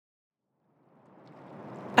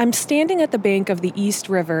I'm standing at the bank of the East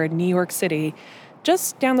River in New York City,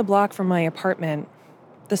 just down the block from my apartment.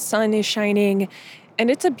 The sun is shining, and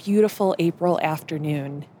it's a beautiful April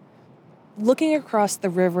afternoon. Looking across the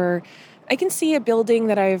river, I can see a building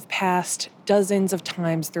that I've passed dozens of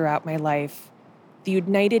times throughout my life, the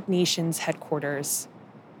United Nations headquarters.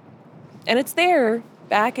 And it's there,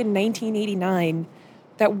 back in 1989,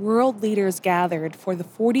 that world leaders gathered for the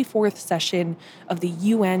 44th session of the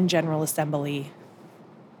UN General Assembly.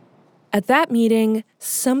 At that meeting,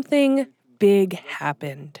 something big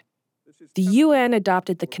happened. The UN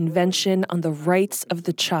adopted the Convention on the Rights of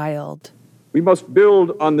the Child. We must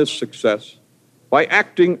build on this success by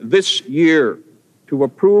acting this year to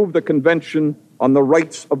approve the Convention on the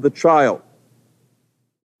Rights of the Child.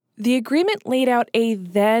 The agreement laid out a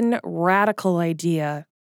then radical idea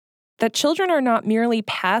that children are not merely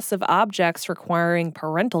passive objects requiring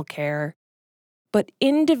parental care, but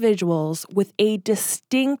individuals with a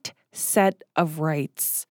distinct set of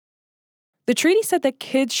rights. The treaty said that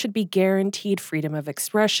kids should be guaranteed freedom of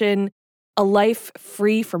expression, a life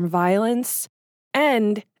free from violence,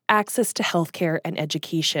 and access to healthcare and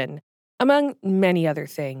education, among many other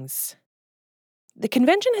things. The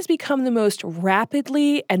convention has become the most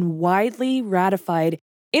rapidly and widely ratified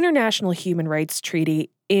international human rights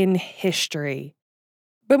treaty in history.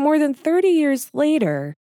 But more than 30 years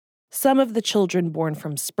later, some of the children born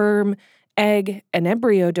from sperm, egg, and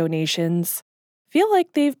embryo donations feel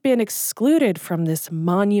like they've been excluded from this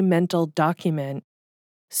monumental document.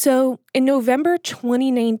 So, in November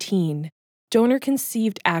 2019,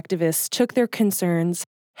 donor-conceived activists took their concerns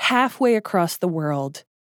halfway across the world,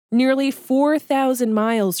 nearly 4,000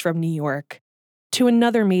 miles from New York, to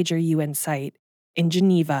another major UN site in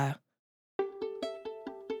Geneva.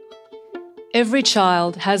 Every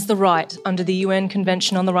child has the right, under the UN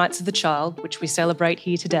Convention on the Rights of the Child, which we celebrate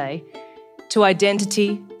here today, to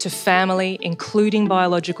identity, to family, including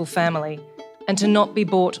biological family, and to not be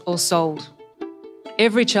bought or sold.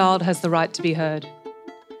 Every child has the right to be heard.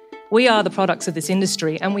 We are the products of this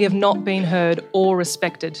industry, and we have not been heard or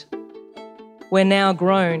respected. We're now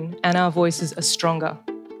grown, and our voices are stronger.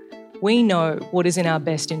 We know what is in our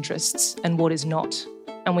best interests and what is not,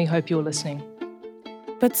 and we hope you're listening.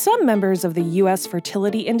 But some members of the U.S.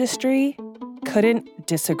 fertility industry couldn't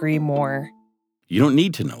disagree more. You don't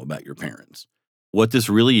need to know about your parents. What this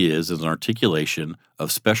really is an articulation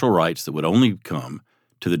of special rights that would only come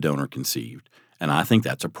to the donor conceived, and I think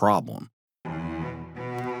that's a problem.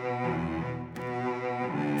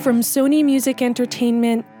 From Sony Music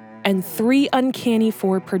Entertainment and 3 Uncanny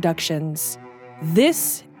 4 Productions,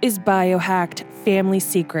 this is Biohacked Family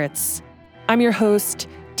Secrets. I'm your host,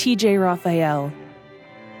 TJ Raphael.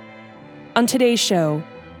 On today's show,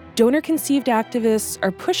 donor-conceived activists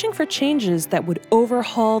are pushing for changes that would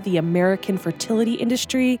overhaul the American fertility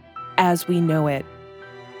industry as we know it.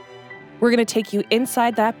 We're going to take you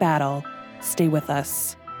inside that battle. Stay with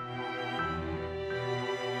us.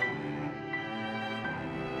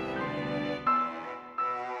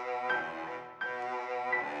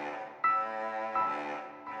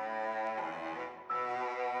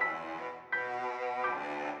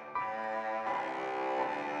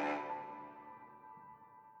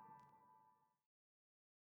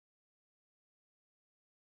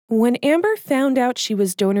 When Amber found out she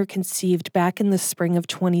was donor-conceived back in the spring of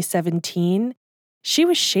 2017, she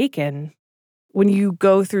was shaken. When you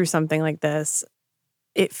go through something like this,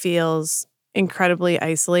 it feels incredibly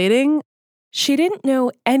isolating. She didn't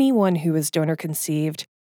know anyone who was donor-conceived,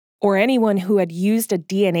 or anyone who had used a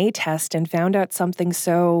DNA test and found out something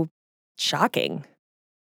so shocking.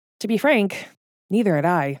 To be frank, neither had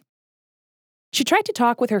I. She tried to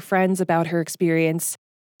talk with her friends about her experience,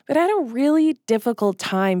 but had a really difficult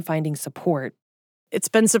time finding support. It's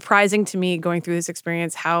been surprising to me going through this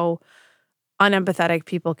experience how unempathetic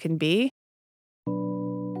people can be.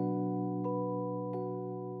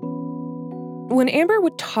 When Amber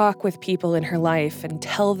would talk with people in her life and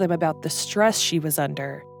tell them about the stress she was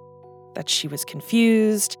under, that she was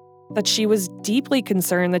confused, that she was deeply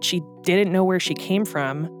concerned that she didn't know where she came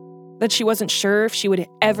from, that she wasn't sure if she would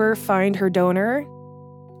ever find her donor,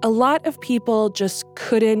 a lot of people just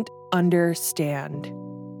couldn't understand.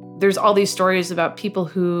 There's all these stories about people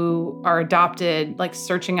who are adopted, like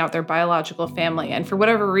searching out their biological family. And for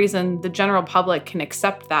whatever reason, the general public can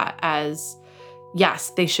accept that as, yes,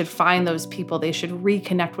 they should find those people. They should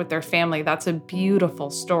reconnect with their family. That's a beautiful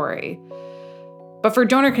story. But for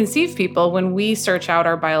donor-conceived people, when we search out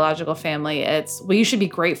our biological family, it's, well, you should be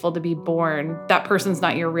grateful to be born. That person's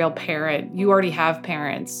not your real parent. You already have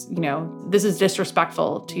parents. You know, this is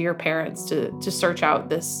disrespectful to your parents to search out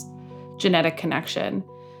this genetic connection.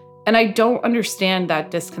 And I don't understand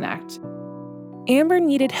that disconnect. Amber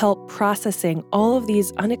needed help processing all of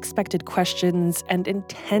these unexpected questions and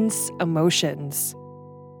intense emotions.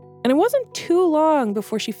 And it wasn't too long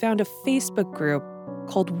before she found a Facebook group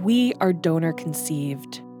called We Are Donor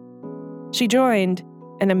Conceived. She joined,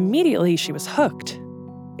 and immediately she was hooked.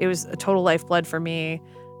 It was a total lifeblood for me.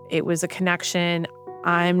 It was a connection.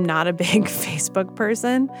 I'm not a big Facebook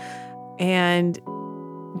person. And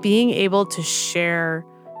being able to share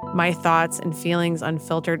my thoughts and feelings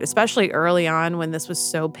unfiltered, especially early on when this was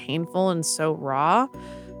so painful and so raw,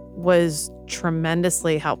 was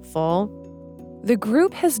tremendously helpful. The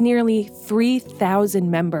group has nearly 3,000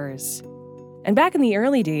 members. And back in the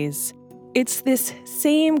early days, it's this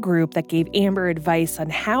same group that gave Amber advice on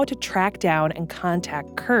how to track down and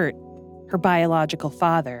contact Kurt, her biological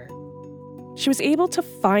father. She was able to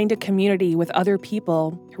find a community with other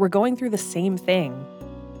people who were going through the same thing.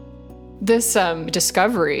 This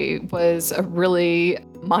discovery was a really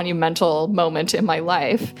monumental moment in my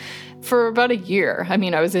life for about a year. I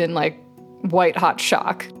mean, I was in white hot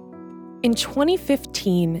shock. In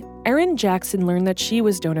 2015, Erin Jackson learned that she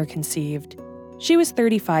was donor conceived. She was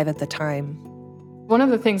 35 at the time. One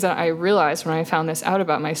of the things that I realized when I found this out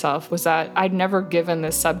about myself was that I'd never given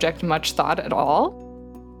this subject much thought at all.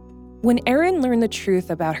 When Erin learned the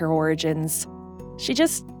truth about her origins, she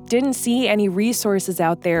just didn't see any resources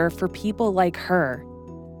out there for people like her.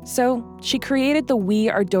 So she created the We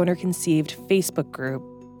Are Donor Conceived Facebook group.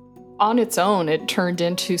 On its own, it turned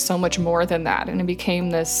into so much more than that. And it became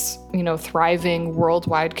this, thriving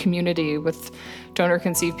worldwide community with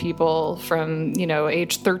donor-conceived people from,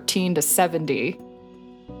 age 13 to 70.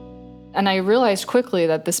 And I realized quickly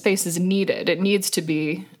that the space is needed. It needs to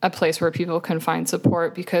be a place where people can find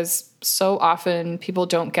support because so often people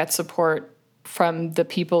don't get support from the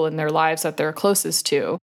people in their lives that they're closest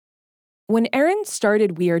to. When Erin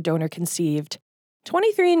started We Are Donor Conceived,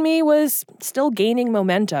 23andMe was still gaining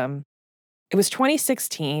momentum. It was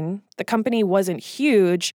 2016. The company wasn't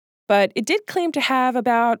huge, but it did claim to have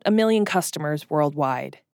about 1 million customers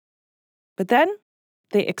worldwide. But then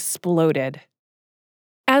they exploded.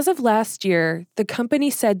 As of last year, the company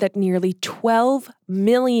said that nearly 12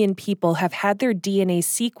 million people have had their DNA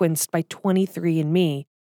sequenced by 23andMe.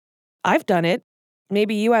 I've done it.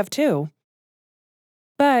 Maybe you have too.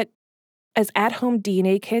 But as at-home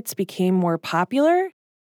DNA kits became more popular,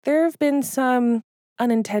 there have been some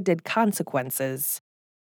unintended consequences.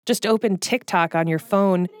 Just open TikTok on your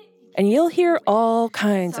phone, and you'll hear all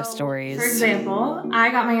kinds of stories. For example, I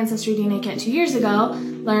got my Ancestry DNA kit 2 years ago,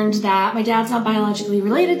 learned that my dad's not biologically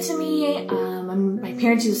related to me, my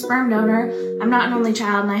parents use a sperm donor, I'm not an only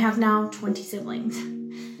child, and I have now 20 siblings.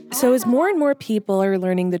 So as more and more people are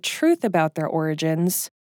learning the truth about their origins,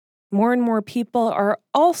 more and more people are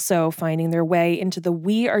also finding their way into the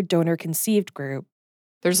We Are Donor Conceived group.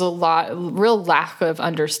 There's a real lack of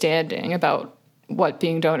understanding about what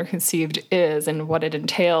being donor conceived is and what it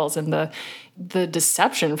entails and the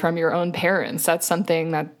deception from your own parents. That's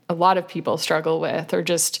something that a lot of people struggle with, or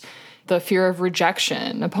just the fear of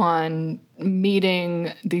rejection upon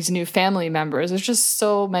meeting these new family members. There's just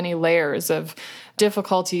so many layers of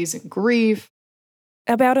difficulties and grief.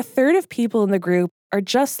 About a third of people in the group are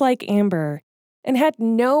just like Amber and had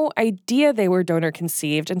no idea they were donor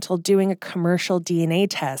conceived until doing a commercial DNA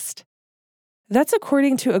test. That's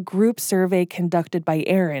according to a group survey conducted by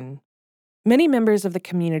Erin. Many members of the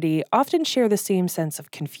community often share the same sense of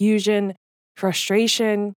confusion,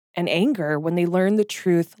 frustration, and anger when they learn the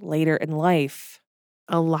truth later in life.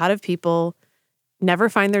 A lot of people never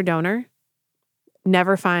find their donor,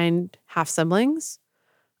 never find half-siblings,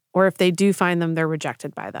 or if they do find them, they're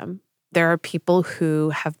rejected by them. There are people who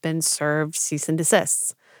have been served cease and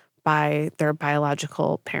desists by their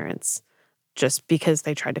biological parents just because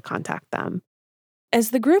they tried to contact them. As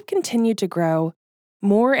the group continued to grow,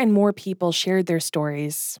 more and more people shared their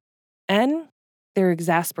stories and their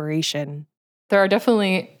exasperation. There are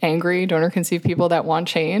definitely angry donor-conceived people that want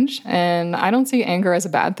change, and I don't see anger as a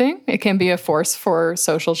bad thing. It can be a force for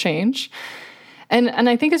social change, and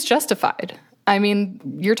I think it's justified. I mean,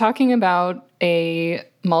 you're talking about a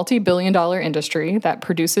multi-billion-dollar industry that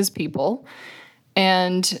produces people,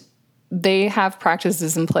 and they have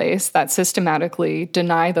practices in place that systematically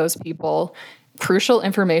deny those people crucial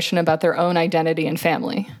information about their own identity and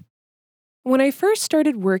family. When I first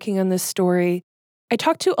started working on this story, I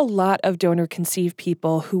talked to a lot of donor-conceived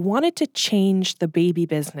people who wanted to change the baby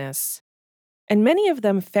business, and many of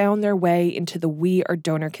them found their way into the We Are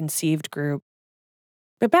Donor Conceived group.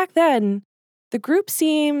 But back then, the group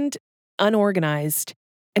seemed unorganized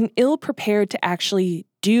and ill-prepared to actually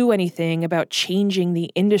do anything about changing the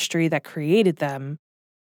industry that created them.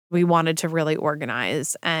 we wanted to really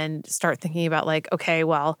organize and start thinking about like, okay,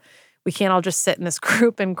 well, we can't all just sit in this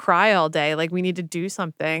group and cry all day. Like, we need to do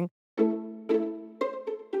something.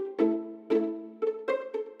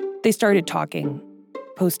 They started talking,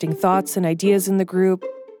 posting thoughts and ideas in the group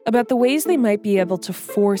about the ways they might be able to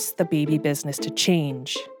force the baby business to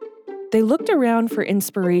change. They looked around for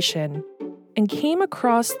inspiration and came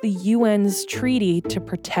across the UN's treaty to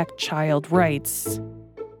protect child rights.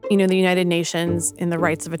 You know, the United Nations in the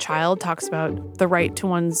Rights of a Child talks about the right to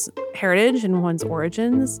one's heritage and one's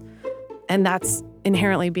origins, and that's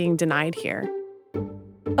inherently being denied here.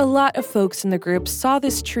 A lot of folks in the group saw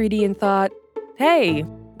this treaty and thought, hey,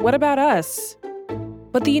 what about us?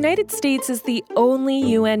 But the United States is the only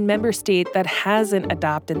UN member state that hasn't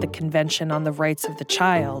adopted the Convention on the Rights of the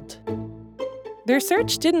Child. Their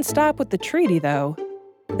search didn't stop with the treaty, though.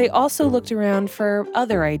 They also looked around for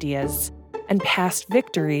other ideas and past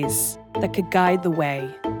victories that could guide the way.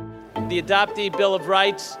 The Adoptee Bill of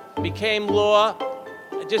Rights became law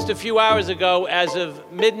just a few hours ago as of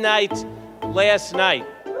midnight last night.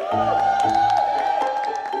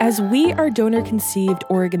 As We Are Donor Conceived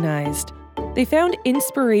organized, they found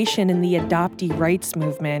inspiration in the adoptee rights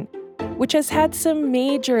movement, which has had some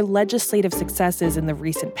major legislative successes in the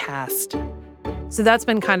recent past. So that's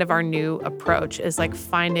been kind of our new approach, is like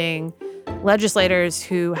finding legislators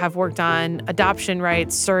who have worked on adoption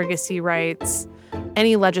rights, surrogacy rights,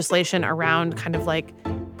 any legislation around kind of like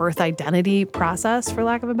birth identity process, for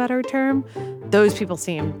lack of a better term. Those people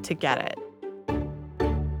seem to get it.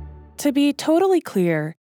 To be totally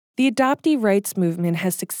clear, the adoptee rights movement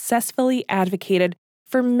has successfully advocated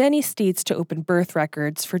for many states to open birth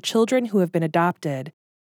records for children who have been adopted,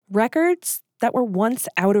 records that were once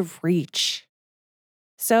out of reach.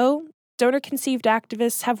 So, donor-conceived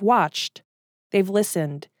activists have watched, they've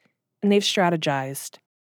listened, and they've strategized.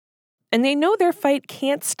 And they know their fight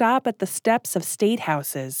can't stop at the steps of state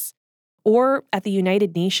houses or at the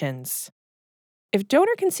United Nations. If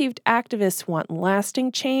donor-conceived activists want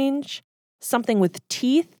lasting change, something with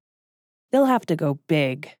teeth, they'll have to go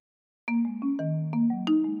big.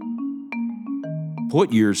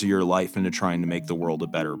 Put years of your life into trying to make the world a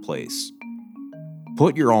better place.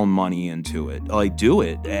 Put your own money into it. Like, do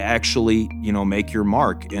it. Actually, make your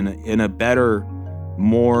mark in a better,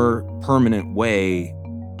 more permanent way.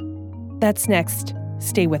 That's next.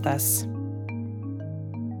 Stay with us.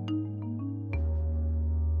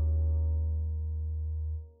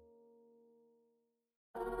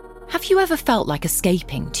 Have you ever felt like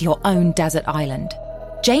escaping to your own desert island?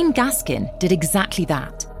 Jane Gaskin did exactly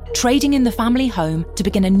that, trading in the family home to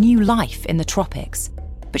begin a new life in the tropics.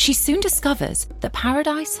 But she soon discovers that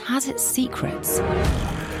paradise has its secrets.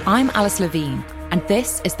 I'm Alice Levine, and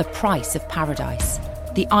this is The Price of Paradise,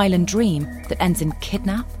 the island dream that ends in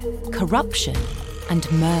kidnap, corruption, and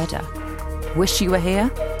murder. Wish you were here?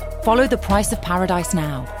 Follow The Price of Paradise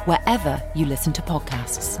now, wherever you listen to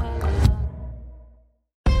podcasts.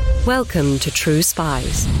 Welcome to True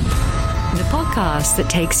Spies, the podcast that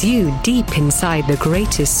takes you deep inside the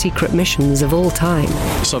greatest secret missions of all time.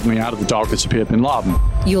 Suddenly, out of the darkness appeared Bin Laden.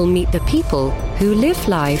 You'll meet the people who live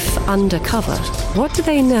life undercover. What do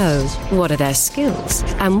they know? What are their skills?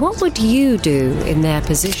 And what would you do in their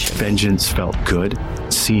position? Vengeance felt good.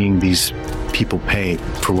 Seeing these people pay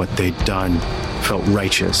for what they'd done felt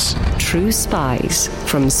righteous. True Spies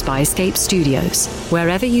from Spyscape Studios,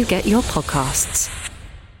 wherever you get your podcasts.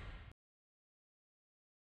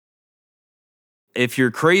 If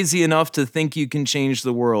you're crazy enough to think you can change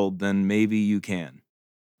the world, then maybe you can.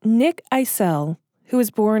 Nick Eisel, who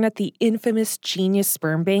was born at the infamous Genius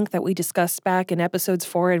Sperm Bank that we discussed back in episodes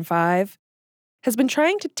 4 and 5, has been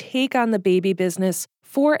trying to take on the baby business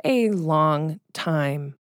for a long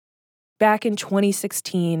time. Back in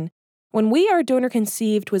 2016, when We Are Donor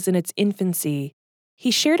Conceived was in its infancy,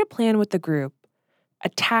 he shared a plan with the group, a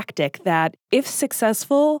tactic that, if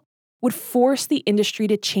successful, would force the industry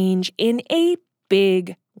to change in a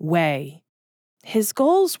big way. His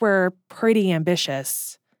goals were pretty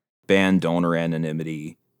ambitious. Ban donor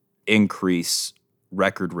anonymity, increase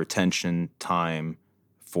record retention time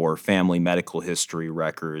for family medical history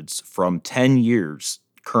records from 10 years.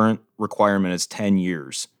 Current requirement is 10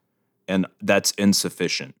 years, and that's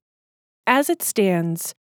insufficient. As it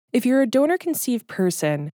stands, if you're a donor-conceived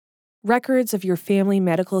person, records of your family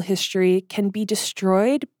medical history can be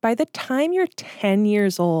destroyed by the time you're 10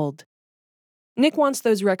 years old. Nick wants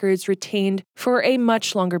those records retained for a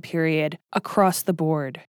much longer period across the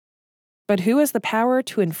board. But who has the power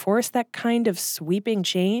to enforce that kind of sweeping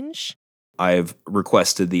change? I've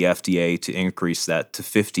requested the FDA to increase that to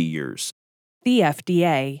 50 years. The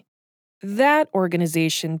FDA. That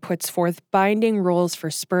organization puts forth binding rules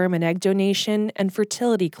for sperm and egg donation and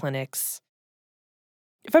fertility clinics.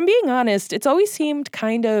 If I'm being honest, it's always seemed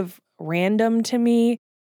kind of random to me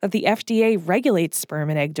that the FDA regulates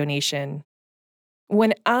sperm and egg donation.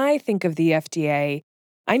 When I think of the FDA,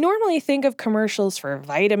 I normally think of commercials for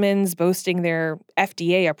vitamins boasting their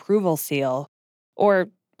FDA approval seal, or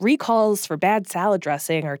recalls for bad salad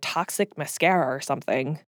dressing or toxic mascara or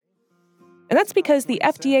something. And that's because the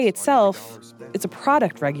FDA itself is a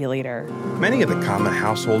product regulator. Many of the common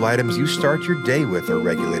household items you start your day with are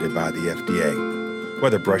regulated by the FDA.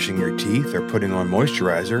 Whether brushing your teeth or putting on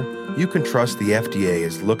moisturizer, you can trust the FDA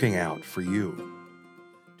is looking out for you.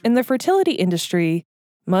 In the fertility industry,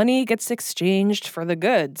 money gets exchanged for the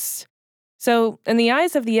goods. So, in the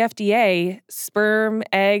eyes of the FDA, sperm,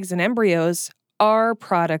 eggs, and embryos are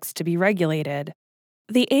products to be regulated.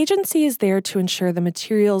 The agency is there to ensure the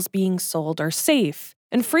materials being sold are safe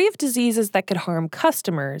and free of diseases that could harm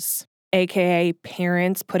customers, aka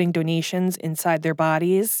parents putting donations inside their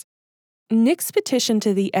bodies. Nick's petition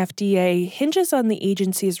to the FDA hinges on the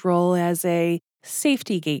agency's role as a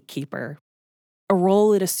safety gatekeeper, a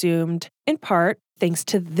role it assumed, in part, thanks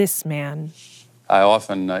to this man. I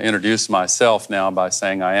often introduce myself now by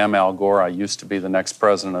saying I am Al Gore. I used to be the next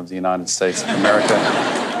president of the United States of America.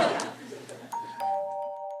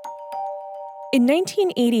 In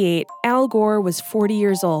 1988, Al Gore was 40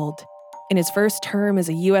 years old, in his first term as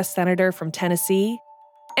a U.S. Senator from Tennessee,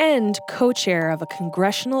 and co-chair of a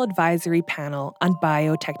congressional advisory panel on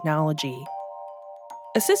biotechnology.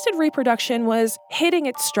 Assisted reproduction was hitting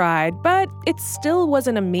its stride, but it still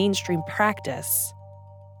wasn't a mainstream practice.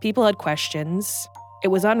 People had questions, it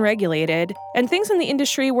was unregulated, and things in the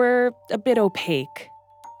industry were a bit opaque.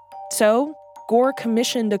 So, Gore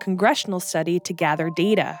commissioned a congressional study to gather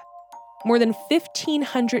data. More than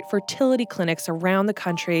 1,500 fertility clinics around the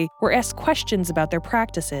country were asked questions about their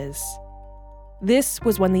practices. This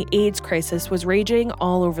was when the AIDS crisis was raging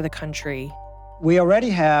all over the country. We already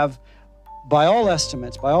have, by all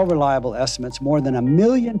estimates, by all reliable estimates, more than 1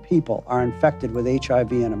 million people are infected with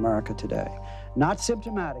HIV in America today. Not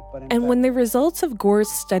symptomatic, but infected. And when the results of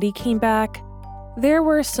Gore's study came back, there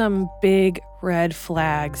were some big red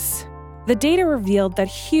flags. The data revealed that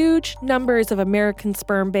huge numbers of American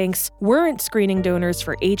sperm banks weren't screening donors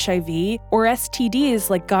for HIV or STDs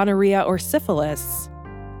like gonorrhea or syphilis.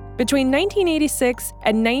 Between 1986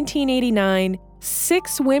 and 1989,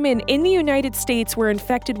 6 women in the United States were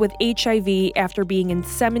infected with HIV after being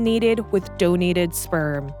inseminated with donated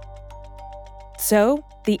sperm. So,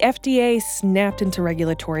 the FDA snapped into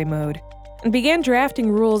regulatory mode and began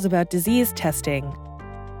drafting rules about disease testing.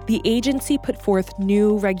 The agency put forth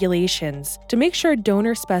new regulations to make sure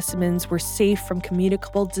donor specimens were safe from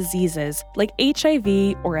communicable diseases like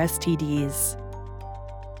HIV or STDs.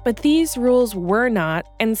 But these rules were not,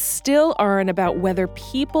 and still aren't, about whether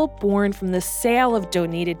people born from the sale of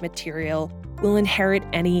donated material will inherit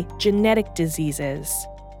any genetic diseases.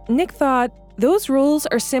 Nick thought those rules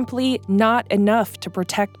are simply not enough to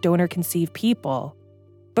protect donor-conceived people.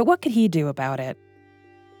 But what could he do about it?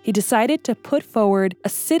 He decided to put forward a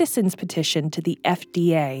citizen's petition to the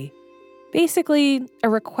FDA, basically a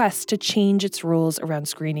request to change its rules around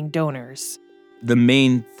screening donors. The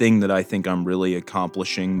main thing that I think I'm really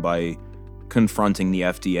accomplishing by confronting the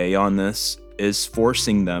FDA on this is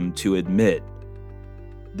forcing them to admit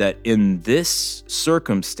that in this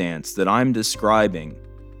circumstance that I'm describing,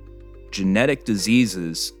 genetic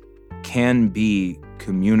diseases can be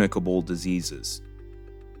communicable diseases.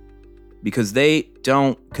 Because they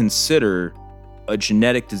don't consider a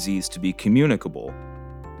genetic disease to be communicable,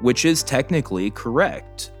 which is technically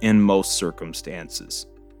correct in most circumstances.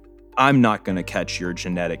 I'm not going to catch your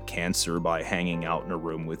genetic cancer by hanging out in a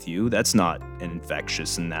room with you. That's not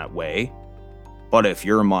infectious in that way. But if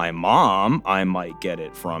you're my mom, I might get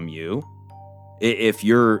it from you. If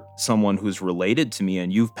you're someone who's related to me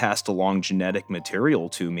and you've passed along genetic material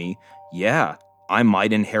to me, yeah, I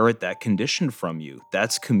might inherit that condition from you.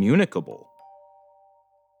 That's communicable.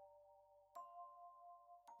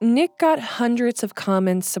 Nick got hundreds of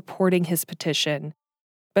comments supporting his petition.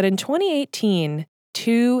 But in 2018,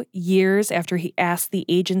 2 years after he asked the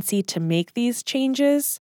agency to make these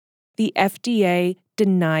changes, the FDA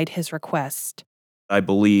denied his request. I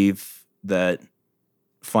believe that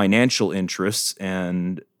financial interests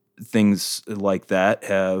and things like that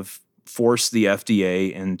have forced the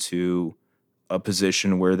FDA into a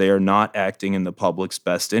position where they are not acting in the public's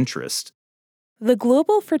best interest. The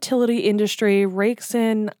global fertility industry rakes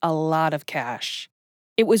in a lot of cash.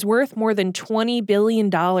 It was worth more than $20 billion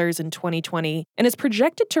in 2020 and is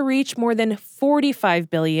projected to reach more than $45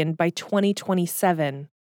 billion by 2027.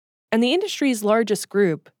 And the industry's largest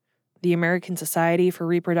group, the American Society for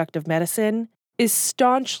Reproductive Medicine, is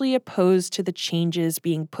staunchly opposed to the changes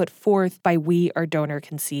being put forth by We Are Donor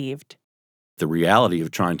Conceived. The reality of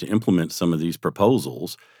trying to implement some of these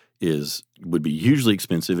proposals would be hugely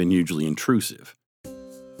expensive and hugely intrusive.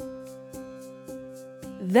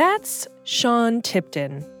 That's Sean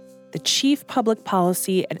Tipton, the Chief Public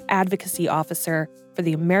Policy and Advocacy Officer for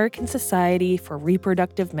the American Society for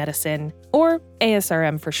Reproductive Medicine, or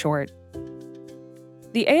ASRM for short.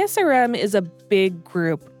 The ASRM is a big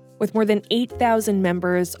group with more than 8,000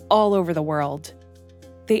 members all over the world.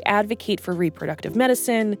 They advocate for reproductive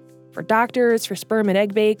medicine, for doctors, for sperm and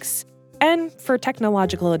egg banks, and for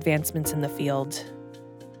technological advancements in the field.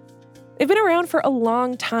 They've been around for a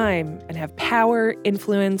long time and have power,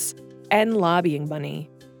 influence, and lobbying money.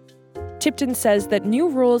 Tipton says that new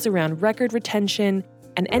rules around record retention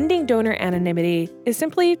and ending donor anonymity is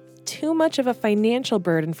simply too much of a financial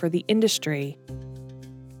burden for the industry.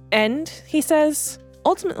 And, he says,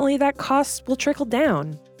 ultimately that cost will trickle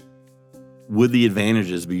down. Would the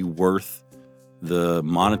advantages be worth the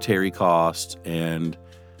monetary cost and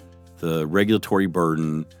the regulatory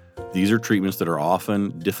burden? These are treatments that are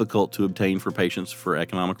often difficult to obtain for patients for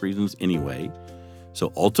economic reasons anyway.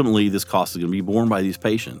 So ultimately, this cost is going to be borne by these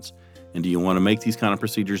patients. And do you want to make these kind of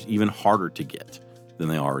procedures even harder to get than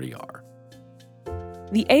they already are?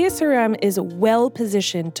 The ASRM is well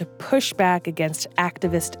positioned to push back against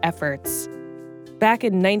activist efforts. Back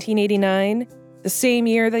in 1989, the same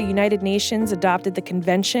year the United Nations adopted the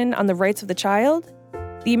Convention on the Rights of the Child,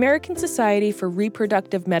 the American Society for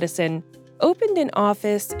Reproductive Medicine opened an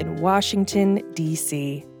office in Washington,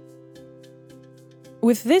 D.C.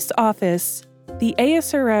 With this office, the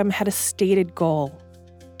ASRM had a stated goal: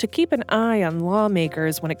 to keep an eye on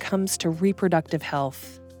lawmakers when it comes to reproductive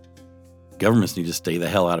health. Governments need to stay the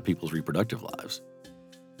hell out of people's reproductive lives.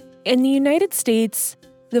 In the United States,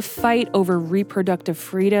 the fight over reproductive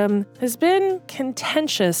freedom has been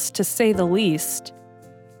contentious, to say the least.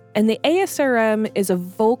 And the ASRM is a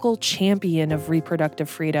vocal champion of reproductive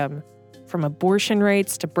freedom, from abortion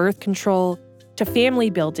rights to birth control to family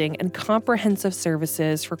building and comprehensive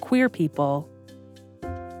services for queer people.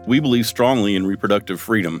 We believe strongly in reproductive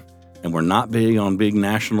freedom, and we're not big on big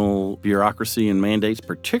national bureaucracy and mandates,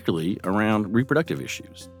 particularly around reproductive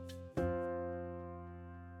issues.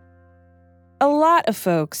 A lot of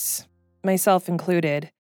folks, myself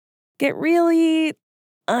included, get really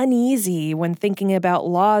uneasy when thinking about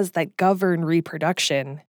laws that govern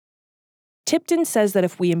reproduction. Tipton says that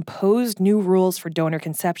if we imposed new rules for donor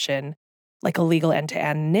conception, like a legal end to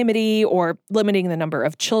anonymity or limiting the number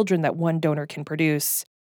of children that one donor can produce,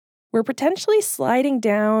 we're potentially sliding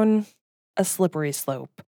down a slippery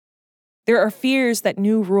slope. There are fears that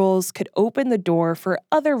new rules could open the door for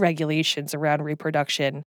other regulations around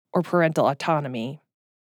reproduction or parental autonomy.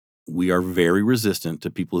 We are very resistant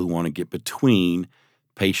to people who want to get between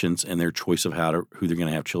patients and their choice of who they're going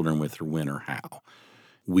to have children with or when or how.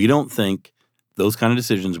 We don't think those kind of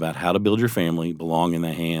decisions about how to build your family belong in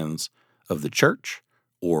the hands of the church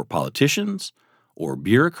or politicians or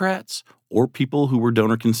bureaucrats or people who were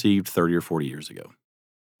donor conceived 30 or 40 years ago.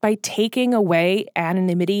 By taking away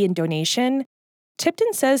anonymity in donation,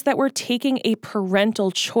 Tipton says that we're taking a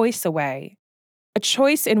parental choice away, a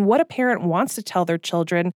choice in what a parent wants to tell their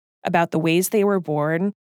children about the ways they were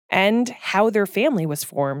born and how their family was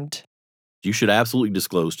formed. You should absolutely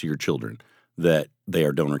disclose to your children that they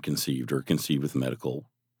are donor conceived or conceived with medical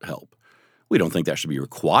help. We don't think that should be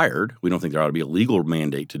required. We don't think there ought to be a legal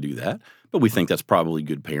mandate to do that, but we think that's probably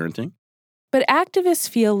good parenting. But activists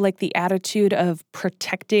feel like the attitude of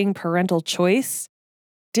protecting parental choice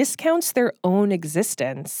discounts their own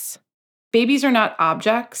existence. Babies are not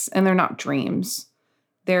objects and they're not dreams.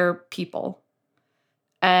 They're people.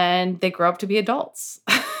 And they grow up to be adults.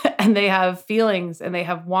 And they have feelings and they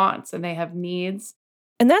have wants and they have needs.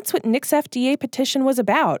 And that's what Nick's FDA petition was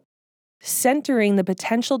about, centering the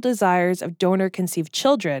potential desires of donor-conceived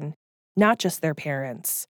children, not just their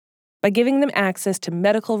parents, by giving them access to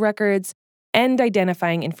medical records and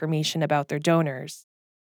identifying information about their donors.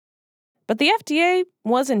 But the FDA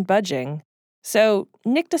wasn't budging, so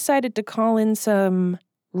Nick decided to call in some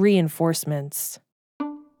reinforcements.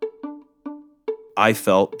 I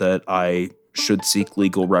felt that I should seek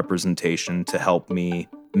legal representation to help me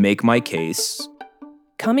make my case.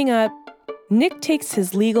 Coming up, Nick takes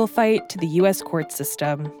his legal fight to the U.S. court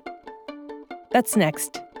system. That's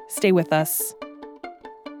next. Stay with us.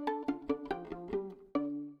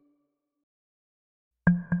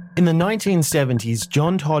 In the 1970s,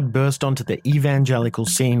 John Todd burst onto the evangelical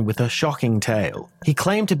scene with a shocking tale. He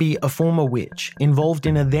claimed to be a former witch involved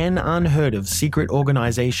in a then unheard of secret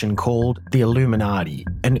organization called the Illuminati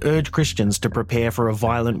and urged Christians to prepare for a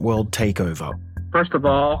violent world takeover. First of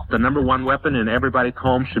all, the number one weapon in everybody's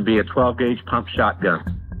home should be a 12-gauge pump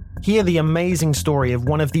shotgun. Hear the amazing story of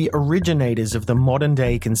one of the originators of the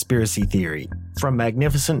modern-day conspiracy theory. From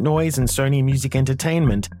Magnificent Noise and Sony Music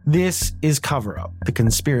Entertainment, this is Cover Up, the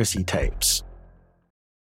conspiracy tapes.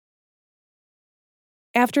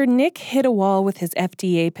 After Nick hit a wall with his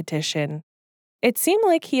FDA petition, it seemed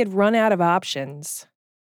like he had run out of options.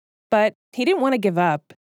 But he didn't want to give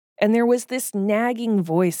up, and there was this nagging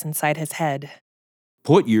voice inside his head.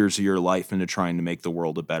 Put years of your life into trying to make the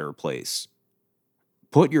world a better place.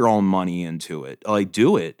 Put your own money into it.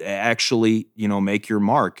 Do it. Actually, make your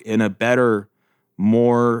mark in a better,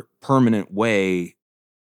 more permanent way.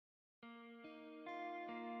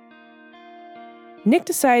 Nick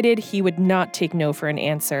decided he would not take no for an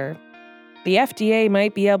answer. The FDA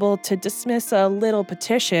might be able to dismiss a little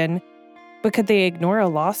petition, but could they ignore a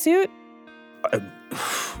lawsuit?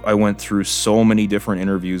 I went through so many different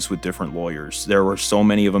interviews with different lawyers. There were so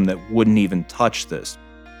many of them that wouldn't even touch this.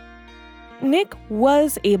 Nick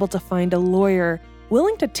was able to find a lawyer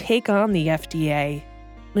willing to take on the FDA,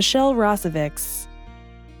 Michelle Rosevich.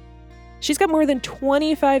 She's got more than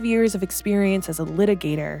 25 years of experience as a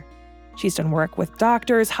litigator. She's done work with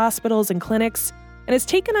doctors, hospitals, and clinics, and has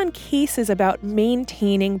taken on cases about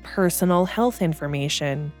maintaining personal health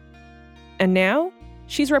information. And now,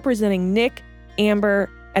 she's representing Nick, Amber,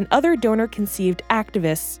 and other donor-conceived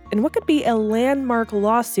activists in what could be a landmark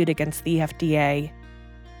lawsuit against the FDA.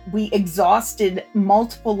 We exhausted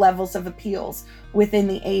multiple levels of appeals within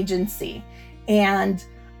the agency. And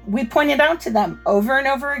we pointed out to them over and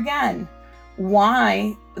over again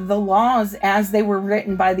why the laws as they were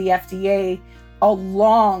written by the FDA a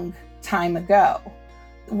long time ago,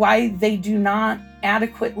 why they do not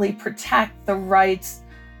adequately protect the rights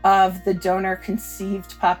of the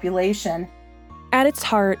donor-conceived population. At its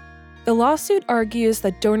heart, the lawsuit argues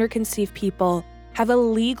that donor-conceived people have a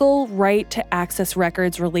legal right to access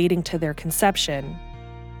records relating to their conception.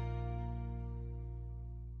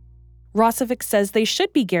 Rosevich says they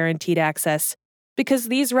should be guaranteed access because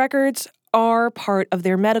these records are part of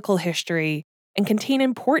their medical history and contain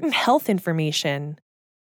important health information.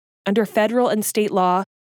 Under federal and state law,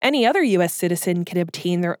 any other U.S. citizen can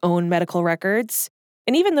obtain their own medical records,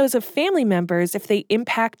 and even those of family members if they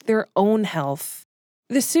impact their own health.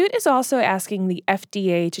 The suit is also asking the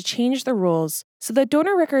FDA to change the rules so that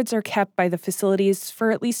donor records are kept by the facilities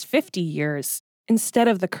for at least 50 years, instead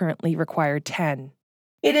of the currently required 10.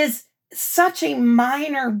 It is such a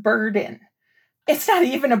minor burden. It's not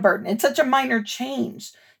even a burden. It's such a minor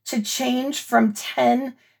change to change from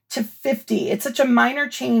 10 to 50. It's such a minor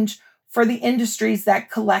change for the industries that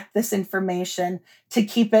collect this information to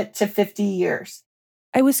keep it to 50 years.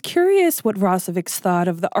 I was curious what Rosevich thought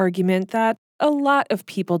of the argument that a lot of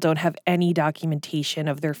people don't have any documentation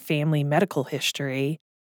of their family medical history.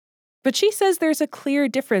 But she says there's a clear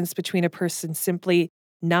difference between a person simply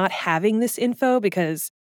not having this info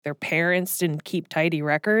because their parents didn't keep tidy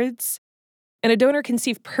records, and a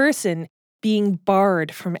donor-conceived person being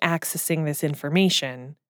barred from accessing this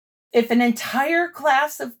information. If an entire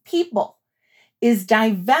class of people is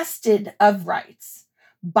divested of rights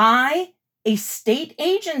by a state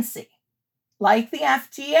agency like the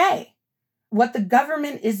FDA, what the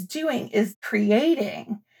government is doing is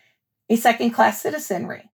creating a second-class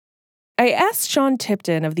citizenry. I asked Sean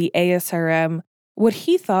Tipton of the ASRM what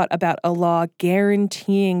he thought about a law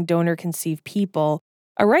guaranteeing donor-conceived people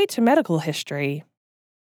a right to medical history.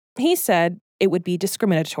 He said it would be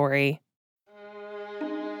discriminatory.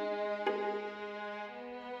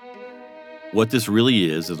 What this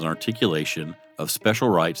really is an articulation of special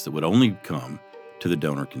rights that would only come to the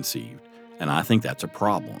donor-conceived, and I think that's a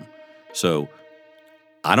problem. So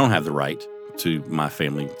I don't have the right to my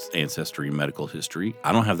family's ancestry and medical history.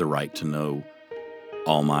 I don't have the right to know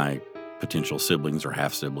all my potential siblings or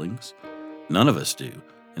half-siblings. None of us do.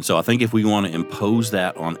 And so I think if we want to impose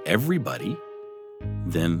that on everybody,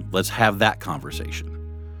 then let's have that conversation.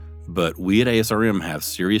 But we at ASRM have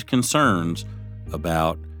serious concerns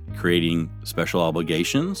about creating special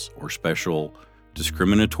obligations or special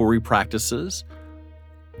discriminatory practices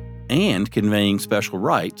and conveying special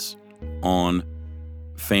rights on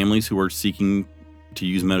families who are seeking to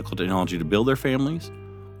use medical technology to build their families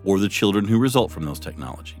or the children who result from those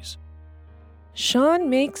technologies. Sean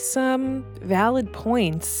makes some valid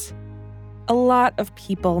points. A lot of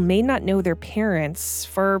people may not know their parents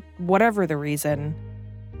for whatever the reason.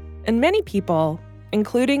 And many people,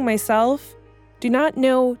 including myself, do not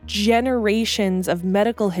know generations of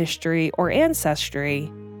medical history or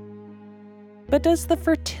ancestry. But does the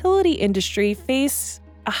fertility industry face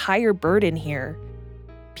a higher burden here?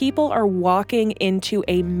 People are walking into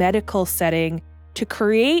a medical setting to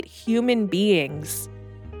create human beings.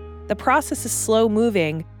 The process is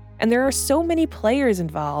slow-moving, and there are so many players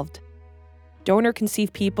involved.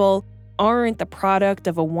 Donor-conceived people aren't the product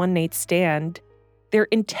of a one-night stand. They're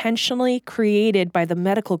intentionally created by the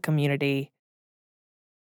medical community.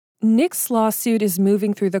 Nick's lawsuit is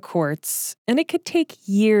moving through the courts, and it could take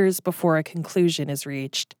years before a conclusion is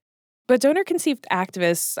reached. But donor-conceived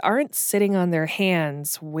activists aren't sitting on their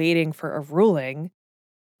hands waiting for a ruling.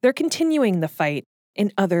 They're continuing the fight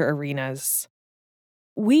in other arenas.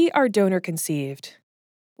 We Are Donor-Conceived.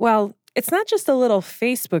 Well, it's not just a little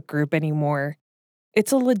Facebook group anymore.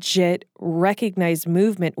 It's a legit, recognized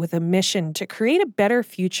movement with a mission to create a better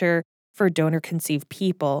future for donor-conceived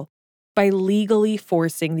people by legally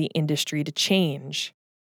forcing the industry to change.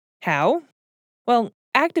 How? Well,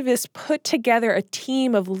 activists put together a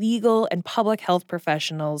team of legal and public health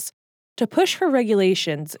professionals to push for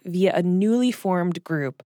regulations via a newly formed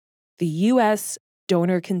group, the U.S.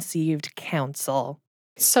 Donor-Conceived Council.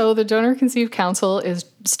 So the Donor Conceived Council is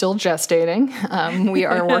still gestating. We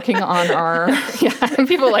are working on our,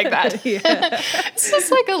 people like that. Yeah. It's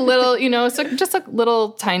just like a little, it's like just a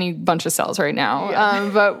little tiny bunch of cells right now. Yeah.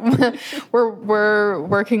 But we're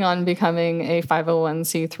working on becoming a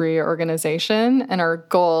 501c3 organization. And our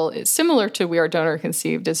goal is similar to We Are Donor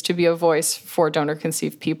Conceived, is to be a voice for donor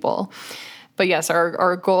conceived people. But yes,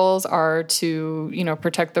 our goals are to,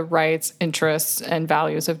 protect the rights, interests, and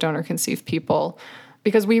values of donor conceived people,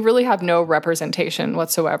 because we really have no representation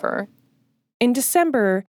whatsoever. In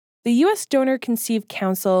December, the U.S. Donor Conceived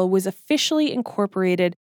Council was officially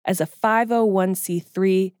incorporated as a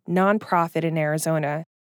 501c3 nonprofit in Arizona,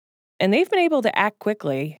 and they've been able to act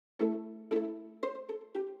quickly.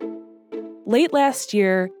 Late last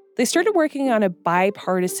year, they started working on a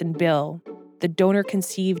bipartisan bill, the Donor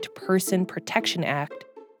Conceived Person Protection Act,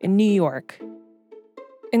 in New York.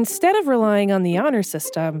 Instead of relying on the honor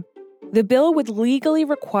system, the bill would legally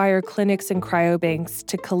require clinics and cryobanks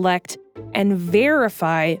to collect and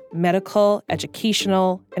verify medical,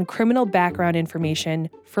 educational, and criminal background information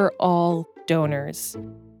for all donors.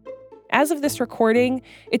 As of this recording,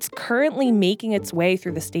 it's currently making its way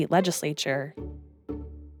through the state legislature.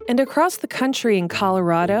 And across the country in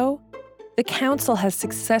Colorado, the council has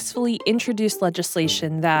successfully introduced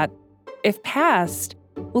legislation that, if passed,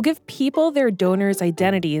 will give people their donors'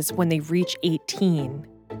 identities when they reach 18.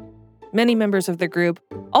 Many members of the group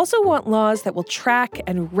also want laws that will track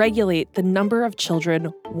and regulate the number of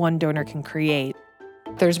children one donor can create.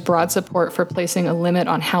 There's broad support for placing a limit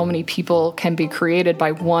on how many people can be created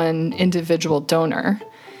by one individual donor.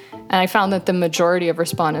 And I found that the majority of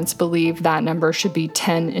respondents believe that number should be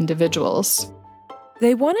 10 individuals.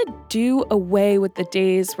 They want to do away with the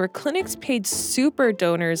days where clinics paid super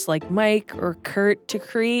donors like Mike or Kurt to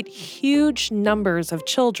create huge numbers of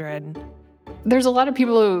children. There's a lot of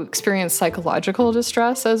people who experience psychological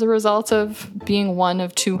distress as a result of being one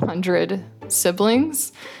of 200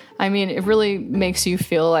 siblings. I mean, it really makes you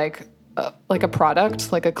feel like a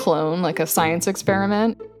product, like a clone, like a science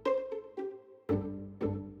experiment.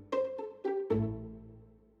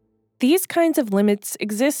 These kinds of limits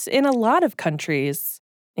exist in a lot of countries,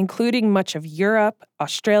 including much of Europe,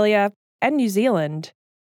 Australia, and New Zealand.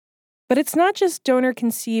 But it's not just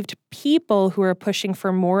donor-conceived people who are pushing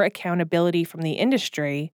for more accountability from the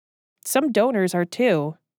industry. Some donors are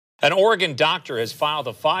too. An Oregon doctor has filed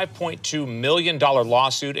a $5.2 million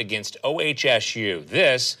lawsuit against OHSU.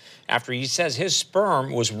 This after he says his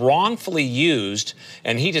sperm was wrongfully used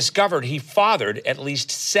and he discovered he fathered at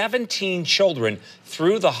least 17 children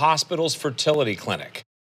through the hospital's fertility clinic.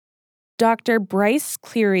 Dr. Bryce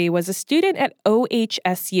Cleary was a student at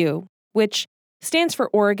OHSU, which stands for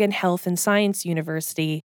Oregon Health and Science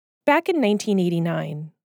University, back in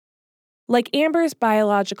 1989. Like Amber's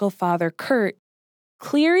biological father, Kurt,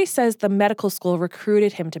 Cleary says the medical school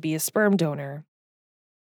recruited him to be a sperm donor.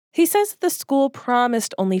 He says the school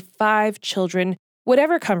promised only 5 children would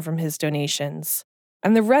ever come from his donations,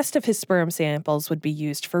 and the rest of his sperm samples would be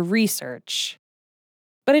used for research.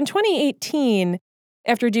 But in 2018,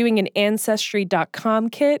 after doing an Ancestry.com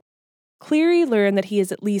kit, Cleary learned that he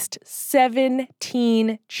has at least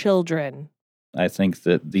 17 children. I think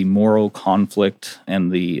that the moral conflict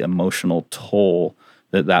and the emotional toll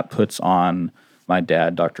that puts on my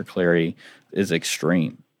dad, Dr. Cleary, is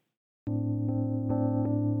extreme.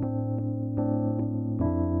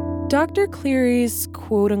 Dr. Cleary's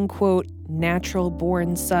quote-unquote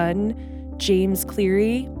natural-born son James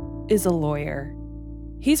Cleary is a lawyer.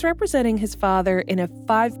 He's representing his father in a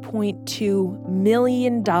 $5.2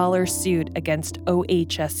 million suit against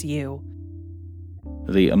OHSU.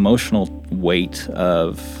 The emotional weight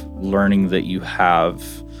of learning that you have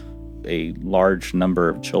a large number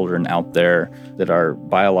of children out there that are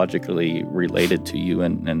biologically related to you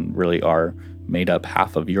and really are made up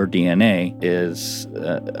half of your DNA is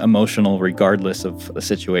emotional regardless of the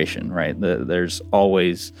situation, right? There's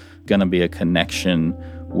always going to be a connection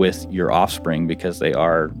with your offspring because they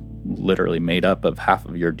are literally made up of half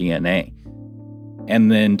of your DNA.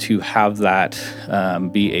 And then to have that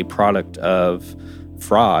be a product of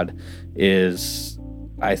fraud is,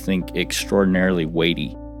 I think, extraordinarily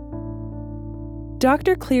weighty.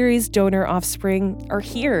 Dr. Cleary's donor offspring are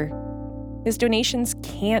here. His donations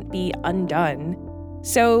can't be undone.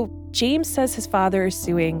 So James says his father is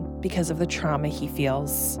suing because of the trauma he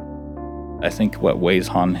feels. I think what weighs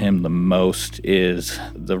on him the most is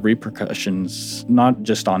the repercussions, not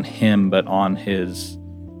just on him, but on his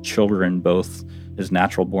children, both his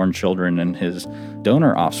natural-born children and his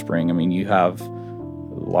donor offspring. I mean, you have a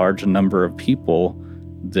large number of people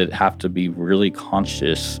that have to be really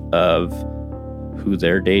conscious of who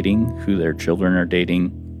they're dating, who their children are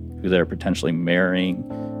dating, who they're potentially marrying.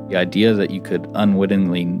 The idea that you could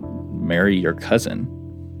unwittingly marry your cousin,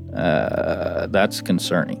 that's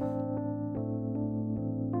concerning.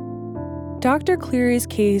 Dr. Cleary's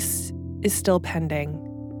case is still pending.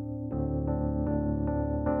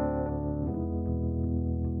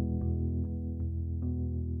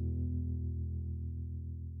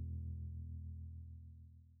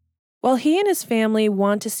 While he and his family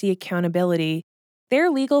want to see accountability, their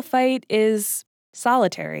legal fight is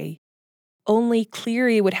solitary. Only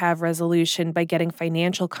Cleary would have resolution by getting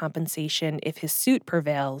financial compensation if his suit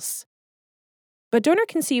prevails. But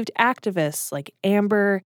donor-conceived activists like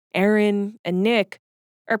Amber, Aaron, and Nick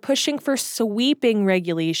are pushing for sweeping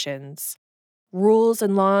regulations, rules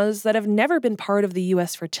and laws that have never been part of the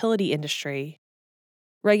U.S. fertility industry.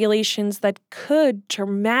 Regulations that could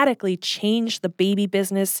dramatically change the baby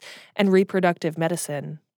business and reproductive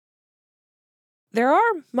medicine. There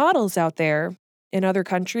are models out there in other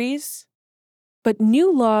countries, but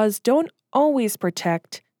new laws don't always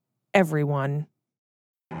protect everyone.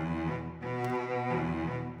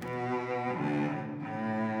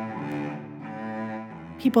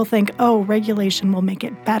 People think, oh, regulation will make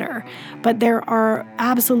it better. But there are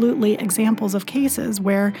absolutely examples of cases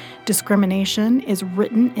where discrimination is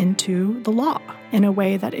written into the law in a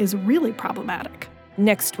way that is really problematic.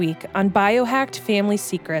 Next week on Biohacked Family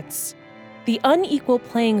Secrets, the unequal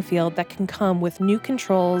playing field that can come with new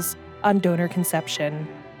controls on donor conception.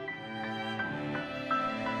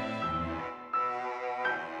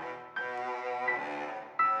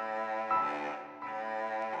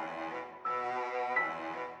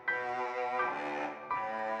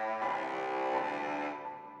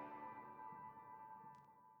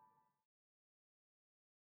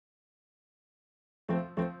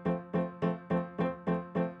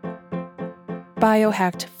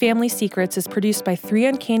 Biohacked Family Secrets is produced by 3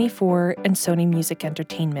 Uncanny 4 and Sony Music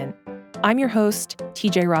Entertainment. I'm your host,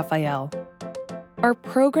 TJ Raphael. Our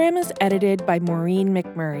program is edited by Maureen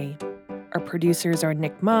McMurray. Our producers are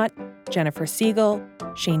Nick Mott, Jennifer Siegel,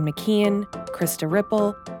 Shane McKeon, Krista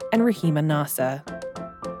Ripple, and Rahima Nasa.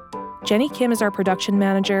 Jenny Kim is our production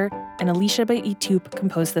manager, and Alicia Baitup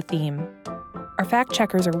composed the theme. Our fact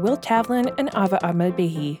checkers are Will Tavlin and Ava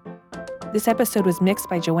Ahmed-Behi. This episode was mixed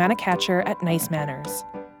by Joanna Catcher at Nice Manners.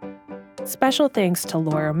 Special thanks to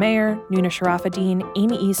Laura Mayer, Nuna Sharafuddin,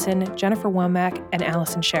 Amy Eason, Jennifer Womack, and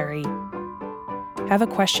Allison Sherry. Have a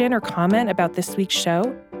question or comment about this week's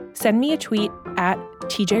show? Send me a tweet at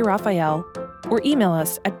TJ Raphael or email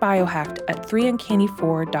us at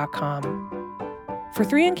biohacked@3uncanny4.com. For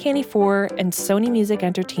 3 Uncanny 4 and Sony Music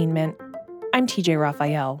Entertainment, I'm TJ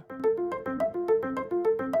Raphael.